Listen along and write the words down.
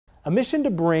A mission to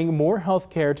bring more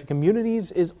health care to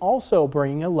communities is also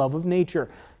bringing a love of nature.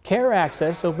 Care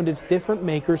Access opened its Different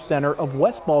Makers Center of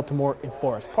West Baltimore in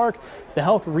Forrest Park. The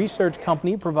health research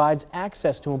company provides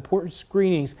access to important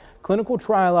screenings, clinical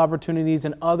trial opportunities,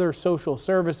 and other social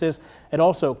services. It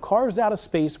also carves out a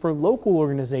space for local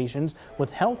organizations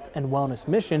with health and wellness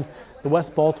missions. The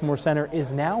West Baltimore Center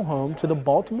is now home to the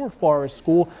Baltimore Forest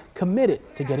School,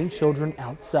 committed to getting children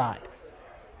outside.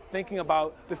 Thinking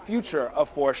about the future of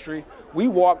forestry, we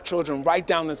walk children right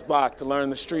down this block to learn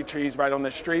the street trees right on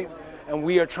the street, and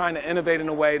we are trying to innovate in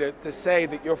a way to say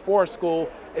that your forest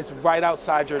school is right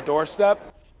outside your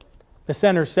doorstep. The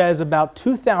center says about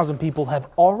 2,000 people have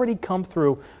already come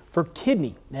through for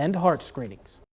kidney and heart screenings.